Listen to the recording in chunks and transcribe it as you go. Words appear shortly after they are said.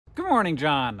Good morning,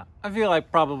 John. I feel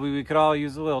like probably we could all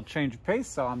use a little change of pace,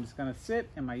 so I'm just gonna sit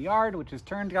in my yard, which has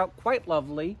turned out quite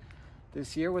lovely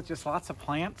this year with just lots of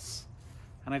plants.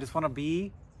 And I just want to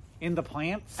be in the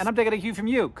plants. And I'm taking a cue from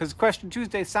you, because Question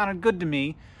Tuesday sounded good to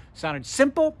me. Sounded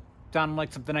simple, sounded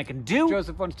like something I can do.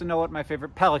 Joseph wants to know what my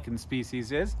favorite pelican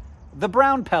species is. The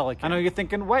brown pelican. I know you're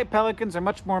thinking white pelicans are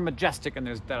much more majestic, and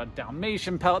there's the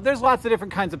Dalmatian pelican. There's lots of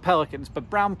different kinds of pelicans, but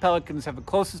brown pelicans have the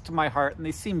closest to my heart, and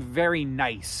they seem very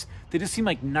nice. They just seem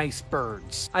like nice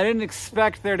birds. I didn't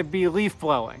expect there to be leaf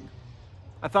blowing.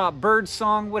 I thought bird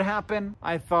song would happen.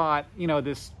 I thought, you know,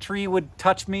 this tree would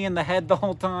touch me in the head the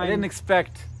whole time. I didn't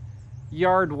expect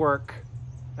yard work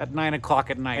at 9 o'clock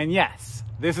at night. And yes,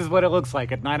 this is what it looks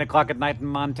like at 9 o'clock at night in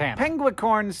Montana.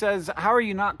 Penguicorn says, how are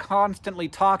you not constantly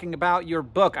talking about your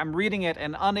book? I'm reading it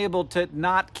and unable to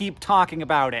not keep talking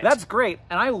about it. That's great,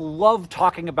 and I love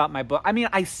talking about my book. I mean,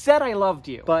 I said I loved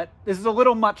you, but this is a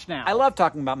little much now. I love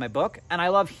talking about my book, and I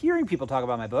love hearing people talk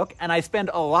about my book, and I spend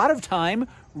a lot of time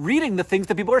reading the things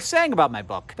that people are saying about my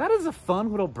book. That is a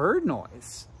fun little bird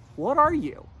noise. What are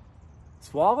you?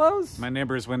 Swallows? My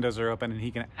neighbor's windows are open and he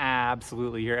can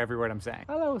absolutely hear every word I'm saying.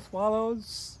 Hello,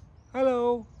 swallows.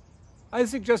 Hello. I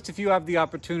suggest if you have the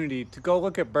opportunity to go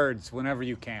look at birds whenever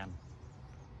you can.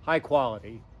 High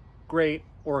quality, great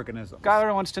organisms.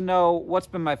 Skylar wants to know what's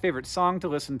been my favorite song to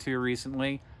listen to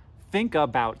recently. Think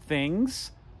About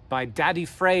Things by Daddy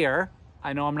Freyr.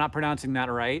 I know I'm not pronouncing that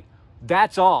right.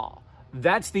 That's all.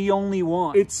 That's the only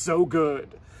one. It's so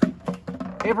good.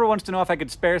 April wants to know if I could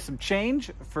spare some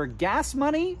change for gas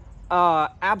money.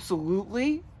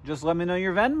 Absolutely. Just let me know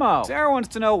your Venmo. Sarah wants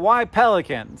to know why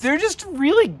pelicans. They're just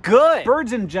really good.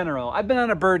 Birds in general. I've been on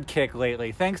a bird kick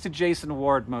lately, thanks to Jason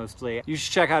Ward mostly. You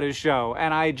should check out his show,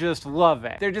 and I just love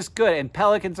it. They're just good, and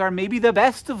pelicans are maybe the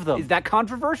best of them. Is that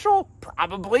controversial?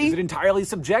 Probably. Is it entirely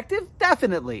subjective?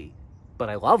 Definitely. But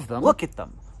I love them. Look at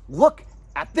them. Look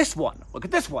at this one. Look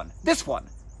at this one. This one.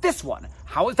 This one.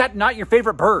 How is that not your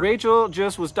favorite bird? Rachel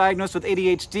just was diagnosed with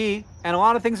ADHD, and a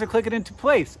lot of things are clicking into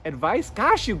place. Advice?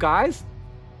 Gosh, you guys.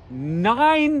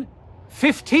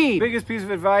 9:15. Biggest piece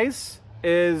of advice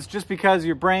is just because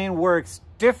your brain works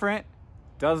different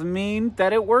doesn't mean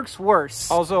that it works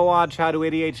worse. Also watch How to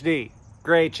ADHD.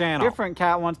 Great channel. Different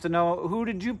Cat wants to know, who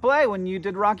did you play when you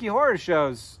did Rocky Horror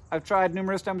shows? I've tried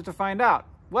numerous times to find out.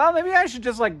 Well, maybe I should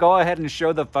just go ahead and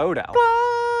show the photo.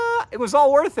 It was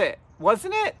all worth it.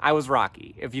 Wasn't it? I was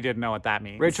Rocky, if you didn't know what that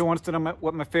means. Rachel wants to know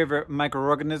what my favorite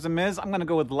microorganism is. I'm gonna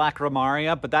go with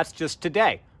Lacrimaria, but that's just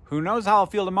today. Who knows how I'll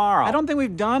feel tomorrow? I don't think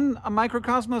we've done a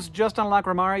microcosmos just on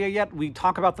Lacrimaria yet. We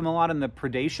talk about them a lot in the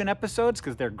predation episodes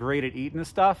because they're great at eating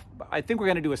stuff. But I think we're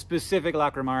gonna do a specific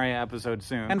Lacrimaria episode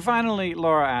soon. And finally,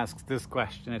 Laura asks this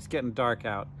question. It's getting dark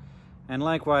out. And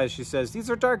likewise, she says, these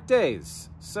are dark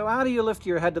days. So how do you lift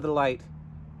your head to the light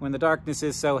when the darkness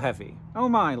is so heavy? Oh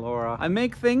my, Laura. I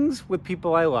make things with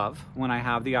people I love when I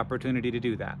have the opportunity to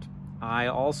do that. I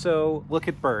also look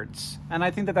at birds, and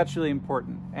I think that that's really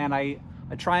important. And I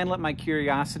try and let my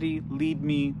curiosity lead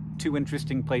me to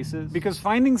interesting places, because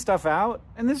finding stuff out,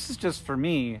 and this is just for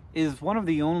me, is one of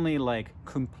the only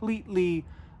completely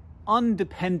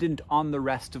undependent on the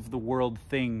rest of the world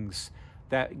things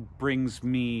that brings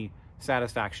me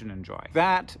satisfaction and joy.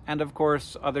 That, and of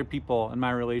course, other people in my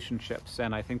relationships.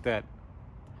 And I think that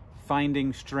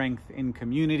finding strength in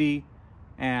community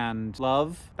and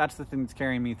love, that's the thing that's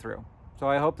carrying me through. So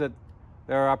I hope that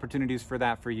there are opportunities for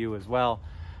that for you as well.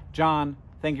 John,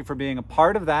 thank you for being a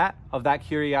part of that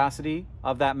curiosity,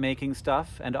 of that making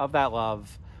stuff, and of that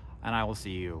love. And I will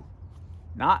see you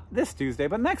not this Tuesday,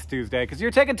 but next Tuesday, because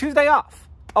you're taking Tuesday off.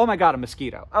 Oh my God, a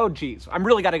mosquito. Oh geez, I'm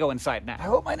really gotta go inside now. I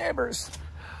hope my neighbors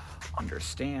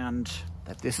understand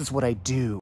that this is what I do.